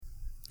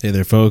Hey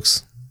there,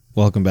 folks.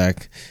 Welcome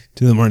back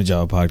to the Morning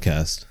Java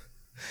Podcast.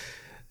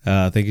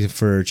 Thank you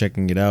for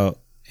checking it out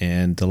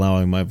and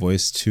allowing my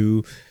voice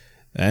to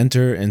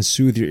enter and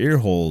soothe your ear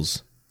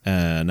holes.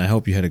 And I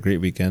hope you had a great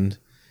weekend.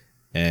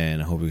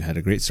 And I hope you had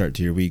a great start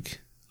to your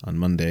week on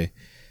Monday.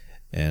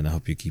 And I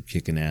hope you keep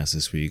kicking ass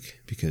this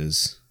week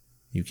because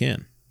you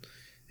can.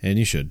 And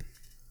you should.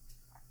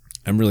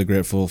 I'm really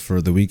grateful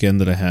for the weekend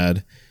that I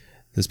had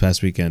this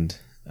past weekend.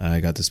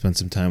 I got to spend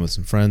some time with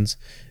some friends.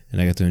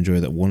 And I got to enjoy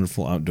that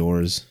wonderful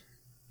outdoors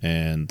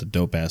and the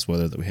dope-ass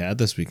weather that we had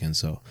this weekend.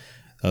 So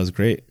that was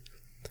great.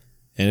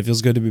 And it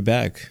feels good to be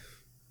back.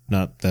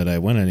 Not that I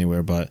went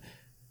anywhere, but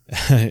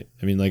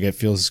it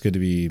feels good to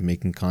be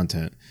making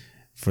content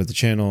for the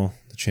channel,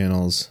 the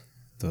channels,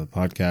 the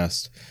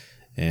podcast.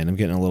 And I'm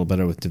getting a little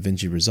better with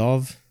DaVinci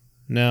Resolve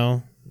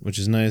now, which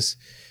is nice.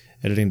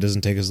 Editing doesn't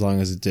take as long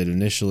as it did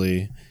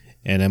initially.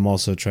 And I'm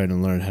also trying to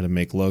learn how to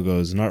make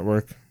logos and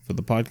artwork for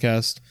the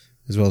podcast.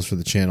 As well as for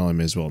the channel. I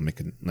may as well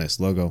make a nice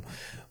logo.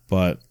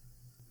 But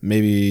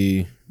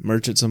maybe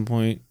merch at some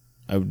point.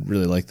 I would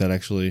really like that,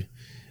 actually.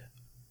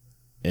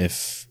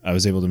 If I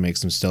was able to make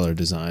some stellar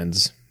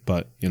designs.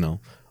 But,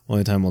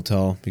 only time will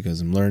tell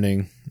because I'm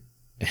learning.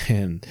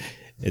 And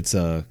it's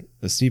a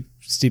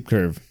steep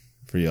curve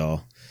for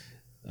y'all.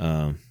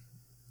 But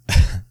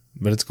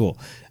it's cool.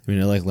 I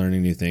like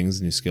learning new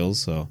things, new skills.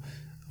 So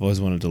I've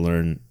always wanted to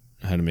learn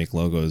how to make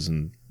logos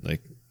and,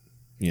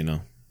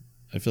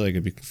 I feel like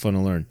it'd be fun to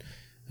learn.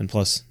 And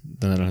plus,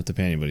 then I don't have to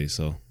pay anybody,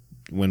 so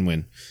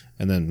win-win.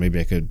 And then maybe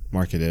I could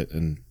market it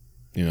and,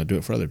 do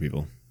it for other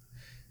people.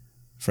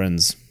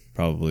 Friends,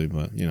 probably,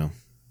 but,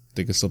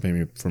 they could still pay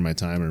me for my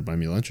time or buy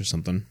me lunch or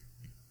something.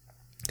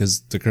 Because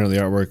the currently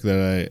artwork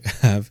that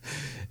I have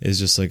is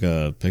just like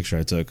a picture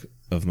I took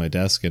of my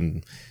desk.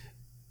 And,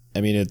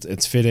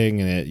 it's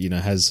fitting and it,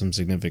 has some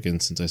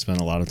significance since I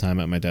spent a lot of time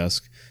at my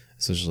desk,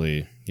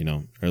 especially,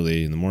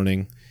 early in the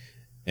morning.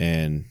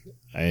 And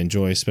I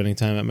enjoy spending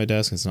time at my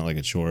desk. It's not like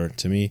a chore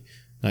to me.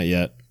 Not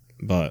yet.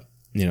 But,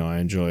 I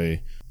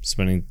enjoy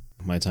spending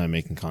my time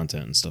making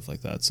content and stuff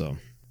like that. So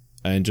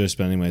I enjoy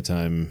spending my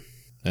time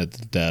at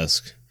the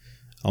desk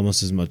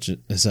almost as much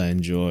as I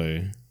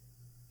enjoy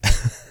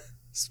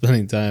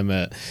spending time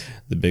at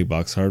the big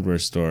box hardware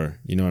store.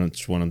 You know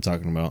which one I'm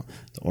talking about.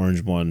 The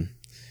orange one.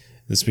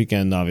 This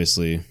weekend,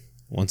 obviously,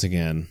 once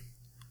again,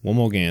 one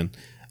more again,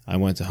 I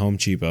went to Home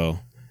Cheapo.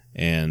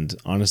 And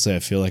honestly, I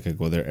feel like I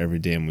go there every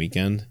damn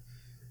weekend.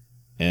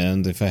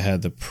 And if I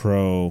had the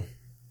Pro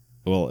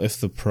program,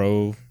 if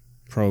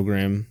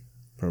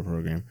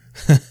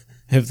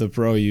the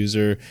Pro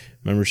user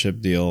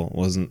membership deal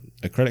wasn't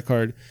a credit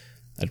card,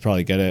 I'd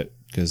probably get it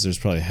because there's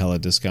probably hella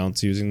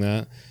discounts using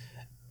that.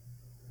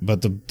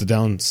 But the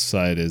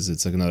downside is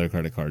it's like another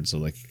credit card. So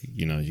they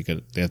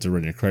have to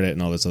run your credit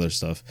and all this other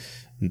stuff.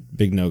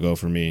 Big no-go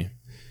for me.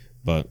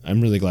 But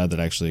I'm really glad that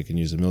actually I can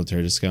use a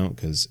military discount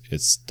because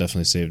it's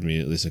definitely saved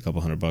me at least a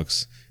couple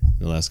 $100 in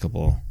the last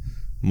couple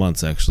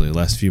months, actually.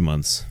 Last few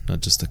months, not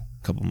just a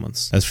couple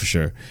months. That's for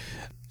sure.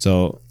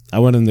 So I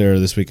went in there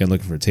this weekend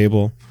looking for a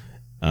table,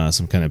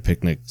 some kind of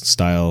picnic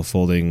style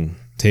folding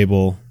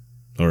table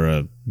or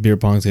a beer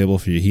pong table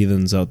for you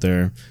heathens out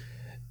there.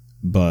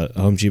 But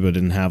Home Cheapo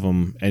didn't have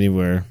them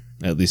anywhere,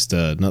 at least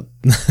not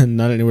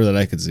anywhere that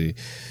I could see.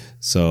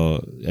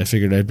 So I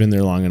figured I'd been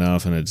there long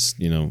enough, and I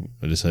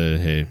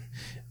decided, hey,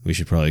 we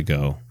should probably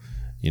go.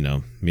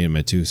 Me and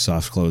my two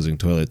soft closing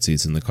toilet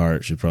seats in the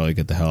cart should probably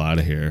get the hell out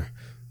of here.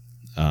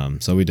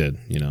 So we did,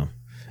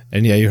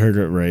 And yeah, you heard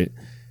it right.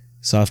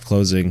 Soft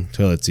closing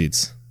toilet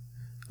seats.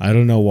 I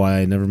don't know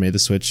why I never made the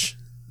switch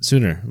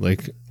sooner.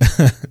 It's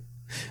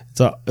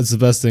the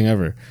best thing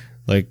ever.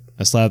 I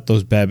slapped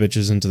those bad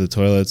bitches into the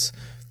toilets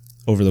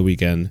over the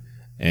weekend,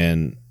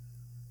 and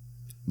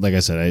like I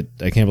said,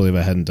 I can't believe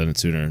I hadn't done it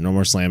sooner. No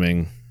more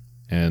slamming,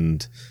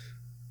 and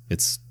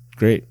it's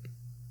great.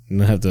 You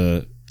don't have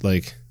to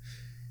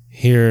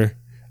hear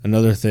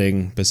another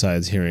thing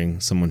besides hearing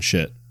someone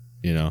shit.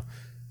 You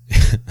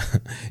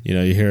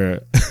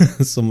hear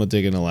someone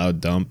taking a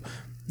loud dump,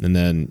 and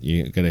then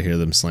you gotta hear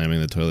them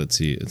slamming the toilet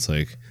seat. It's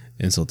like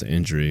insult to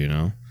injury.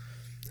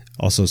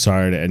 Also,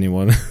 sorry to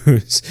anyone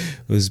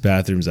whose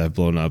bathrooms I've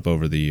blown up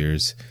over the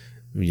years.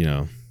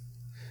 I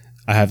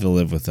have to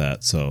live with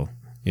that, so.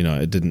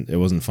 It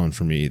wasn't fun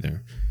for me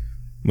either.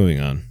 Moving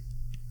on.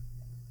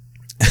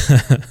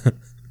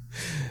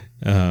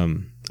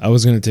 I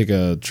was going to take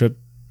a trip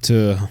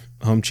to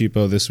Home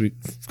Cheapo this week,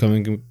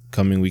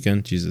 coming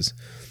weekend. Jesus.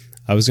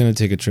 I was going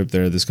to take a trip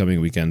there this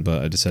coming weekend,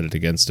 but I decided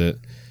against it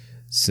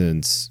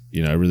since,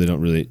 I really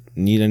don't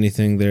need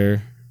anything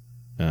there.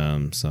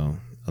 So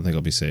I think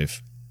I'll be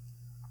safe.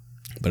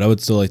 But I would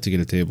still like to get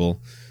a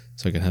table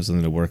so I can have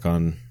something to work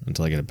on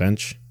until I get a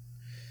bench.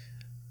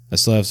 I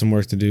still have some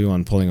work to do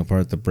on pulling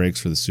apart the brakes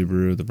for the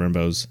Subaru, the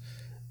Brembos.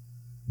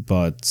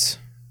 But,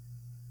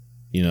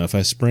 if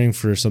I spring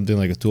for something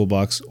like a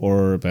toolbox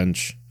or a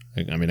bench,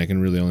 I can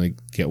really only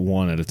get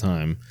one at a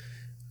time.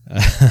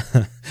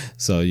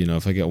 So,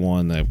 if I get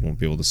one, I won't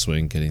be able to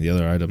swing getting the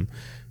other item.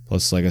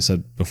 Plus, like I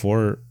said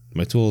before,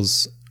 my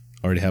tools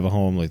already have a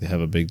home, like they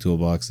have a big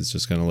toolbox. It's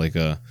just kind of like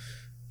a,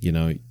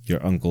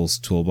 your uncle's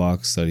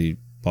toolbox that he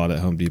bought at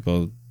Home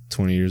Depot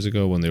 20 years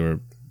ago when they were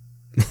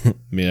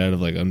made out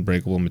of like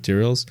unbreakable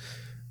materials.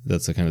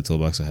 That's the kind of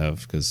toolbox I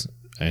have because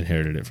I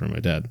inherited it from my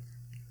dad.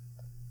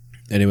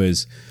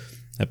 Anyways,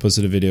 I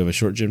posted a video of a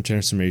short gym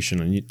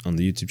transformation on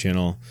the YouTube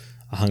channel.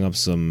 I hung up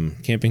some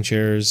camping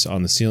chairs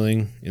on the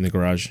ceiling in the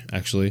garage,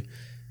 actually,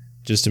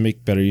 just to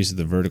make better use of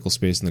the vertical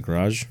space in the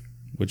garage,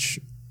 which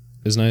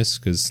is nice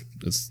because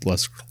it's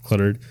less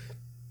cluttered,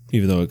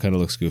 even though it kind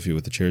of looks goofy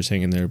with the chairs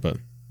hanging there, but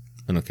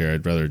I don't care.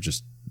 I'd rather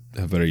just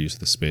have better use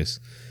of the space.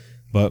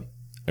 But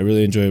I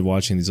really enjoyed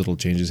watching these little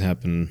changes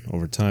happen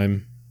over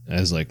time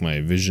as like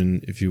my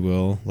vision, if you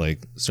will,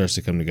 like starts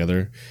to come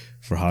together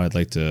for how I'd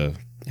like to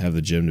have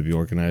the gym to be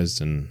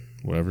organized and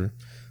whatever.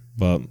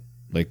 But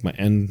like my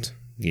end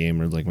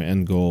game or like my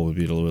end goal would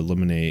be to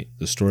eliminate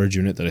the storage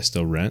unit that I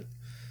still rent,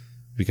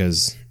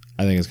 because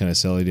I think it's kind of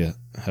silly to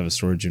have a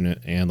storage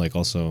unit and like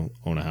also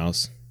own a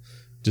house.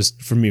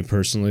 Just for me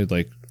personally,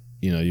 like,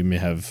 you may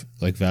have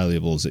like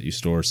valuables that you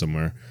store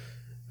somewhere,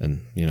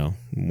 and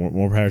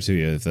more power to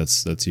you if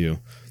that's you.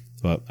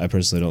 But I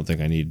personally don't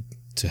think I need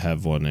to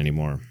have one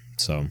anymore.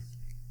 So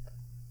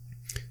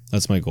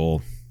that's my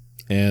goal.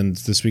 And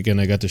this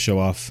weekend I got to show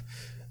off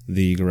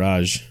the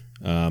garage.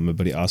 My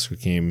buddy Oscar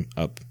came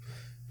up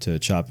to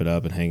chop it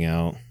up and hang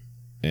out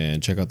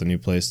and check out the new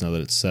place now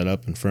that it's set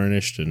up and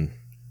furnished. And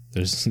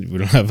we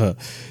don't have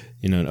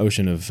an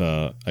ocean of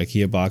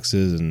IKEA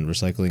boxes and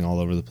recycling all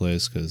over the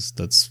place, because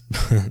that's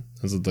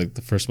like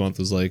the first month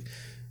was like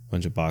a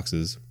bunch of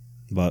boxes.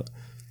 But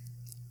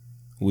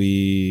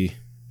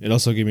it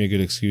also gave me a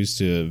good excuse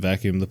to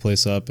vacuum the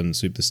place up and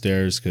sweep the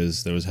stairs,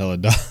 because there was hella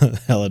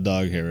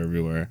dog hair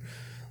everywhere.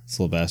 This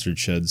little bastard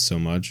sheds so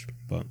much,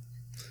 but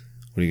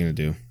what are you going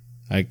to do?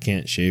 I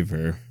can't shave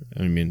her.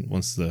 I mean,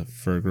 once the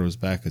fur grows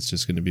back, it's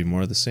just going to be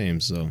more of the same,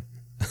 so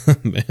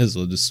may as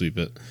well just sweep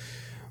it.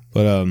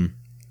 But,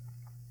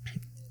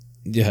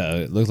 yeah,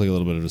 it looked like a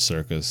little bit of a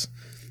circus.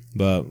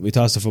 But we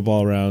tossed a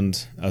football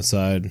around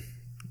outside,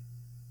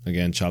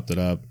 again, chopped it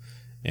up,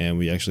 and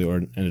we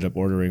actually ended up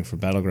ordering from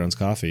Battlegrounds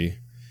Coffee.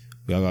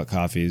 We all got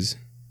coffees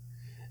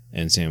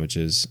and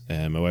sandwiches,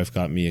 and my wife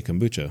got me a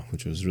kombucha,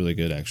 which was really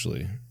good,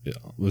 actually. It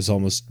was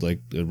almost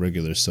like a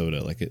regular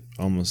soda. Like, it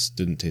almost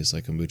didn't taste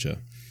like kombucha.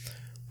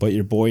 But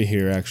your boy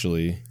here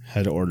actually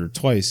had to order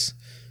twice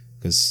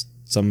because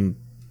something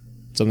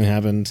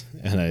happened,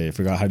 and I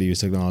forgot how to use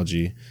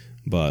technology.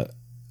 But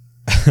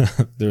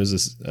there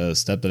was a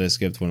step that I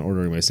skipped when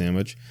ordering my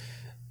sandwich,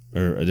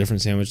 or a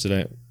different sandwich that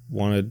I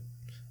wanted,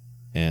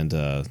 and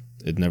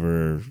it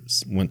never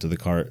went to the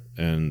cart,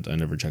 and I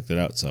never checked it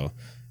out, so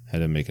I had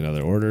to make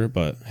another order.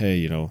 But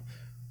hey,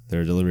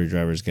 their delivery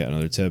drivers get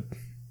another tip,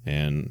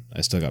 and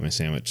I still got my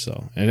sandwich.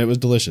 And it was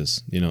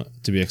delicious,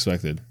 to be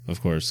expected,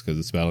 of course, because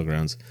it's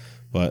Battlegrounds.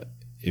 But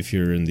if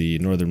you're in the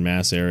northern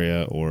Mass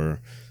area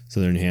or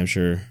southern New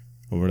Hampshire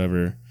or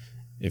whatever,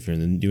 if you're in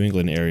the New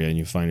England area and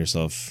you find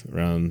yourself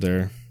around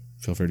there,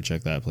 feel free to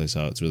check that place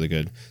out. It's really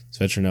good. It's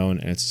veteran-owned,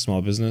 and it's a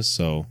small business,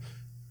 so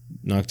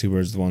knock two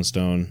birds with one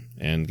stone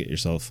and get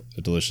yourself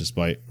a delicious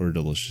bite or a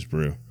delicious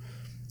brew.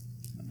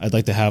 I'd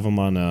like to have them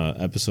on an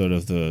episode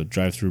of the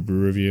Drive-Thru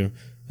Brew Review,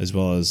 as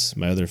well as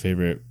my other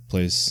favorite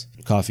place,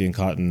 Coffee and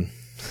Cotton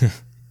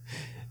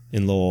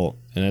in Lowell.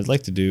 And I'd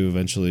like to do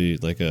eventually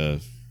like a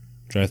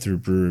drive-thru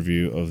brew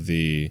review of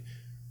the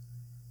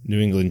New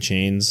England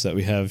chains that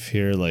we have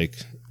here. Like,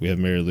 we have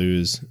Mary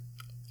Lou's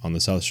on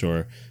the South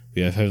Shore.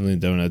 We have Heavenly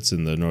Donuts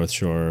in the North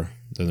Shore.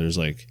 Then there's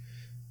like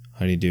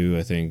Honeydew,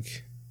 I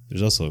think.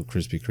 There's also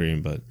Krispy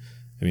Kreme, but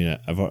I mean,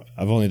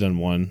 I've only done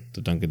one,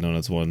 the Dunkin'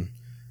 Donuts one.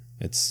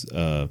 It's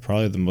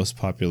probably the most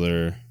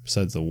popular,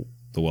 besides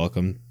the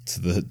welcome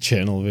to the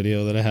channel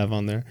video that I have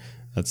on there.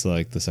 That's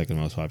like the second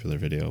most popular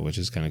video, which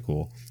is kind of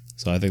cool.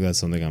 So I think that's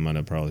something I'm going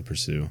to probably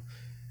pursue.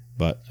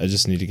 But I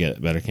just need to get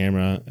a better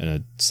camera and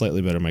a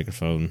slightly better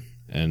microphone,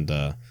 and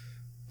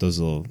those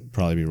will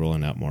probably be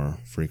rolling out more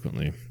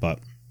frequently. But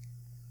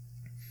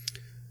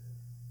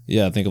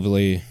yeah,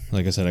 thankfully,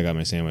 like I said, I got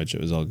my sandwich.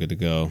 It was all good to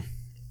go.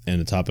 And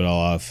to top it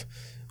all off,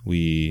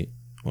 I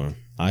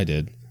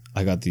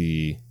got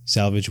the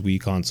salvage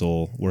Wii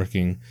console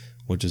working,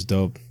 which is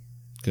dope,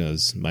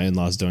 because my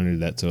in-laws donated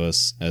that to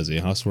us as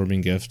a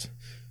housewarming gift.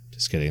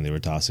 Just kidding, they were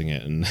tossing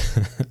it, and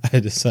I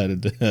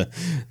decided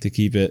to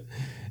keep it.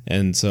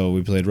 And so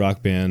we played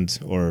Rock Band,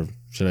 or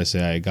should I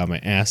say I got my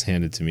ass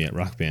handed to me at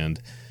Rock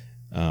Band.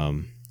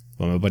 Well,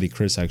 my buddy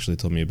Chris actually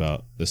told me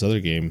about this other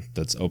game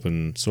that's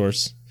open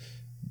source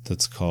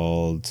that's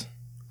called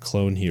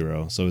Clone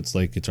Hero. So it's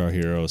like Guitar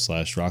Hero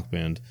 / Rock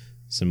Band,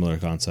 similar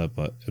concept,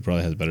 but it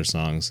probably has better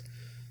songs.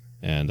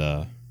 And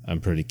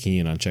I'm pretty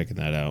keen on checking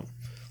that out.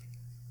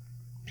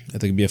 I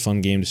think it'd be a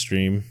fun game to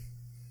stream,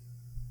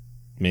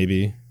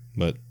 maybe,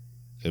 but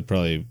it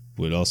probably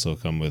would also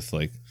come with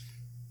like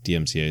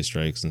DMCA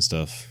strikes and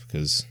stuff,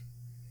 because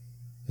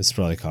it's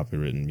probably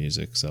copywritten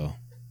music, so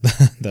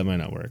that might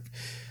not work.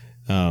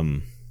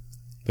 But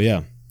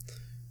yeah,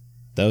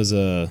 it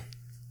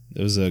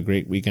was a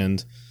great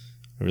weekend.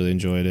 I really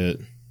enjoyed it.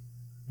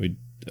 We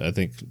I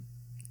think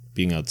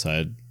being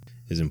outside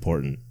is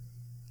important,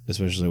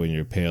 especially when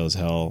you're pale as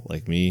hell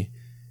like me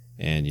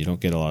and you don't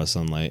get a lot of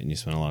sunlight and you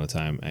spend a lot of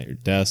time at your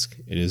desk.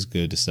 It is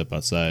good to step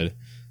outside.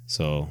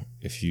 So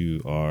if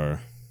you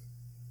are,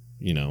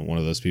 one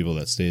of those people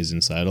that stays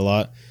inside a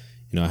lot,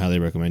 I highly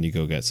recommend you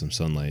go get some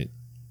sunlight,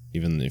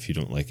 even if you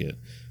don't like it,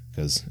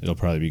 because it'll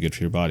probably be good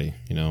for your body.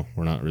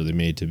 We're not really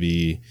made to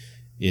be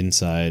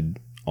inside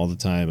all the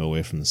time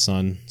away from the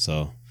sun,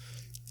 so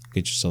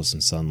get yourself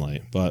some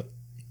sunlight. But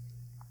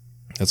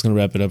that's going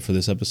to wrap it up for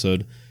this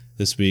episode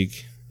this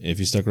week. If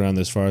you stuck around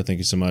this far, thank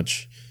you so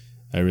much.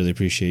 I really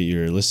appreciate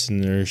your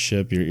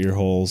listenership, your ear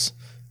holes.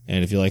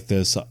 And if you like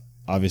this,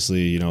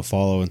 obviously,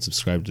 follow and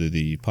subscribe to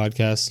the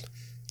podcast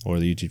or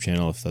the YouTube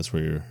channel if that's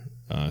where you're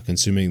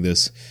consuming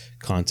this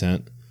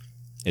content.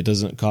 It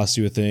doesn't cost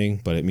you a thing,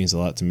 but it means a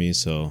lot to me,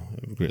 so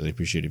I would greatly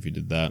appreciate it if you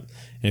did that.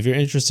 And if you're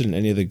interested in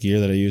any of the gear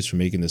that I use for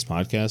making this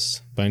podcast,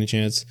 by any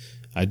chance,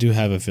 I do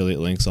have affiliate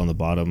links on the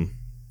bottom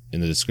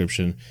in the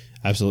description.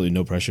 Absolutely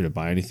no pressure to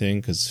buy anything,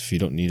 because if you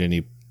don't need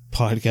any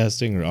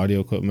podcasting or audio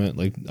equipment,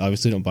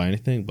 obviously don't buy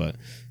anything, but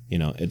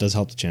it does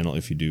help the channel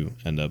if you do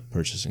end up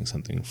purchasing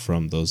something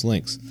from those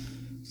links.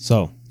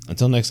 So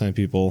until next time,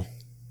 people,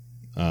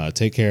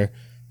 take care,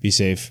 be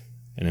safe,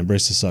 and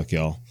embrace the suck,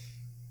 y'all.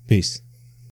 Peace.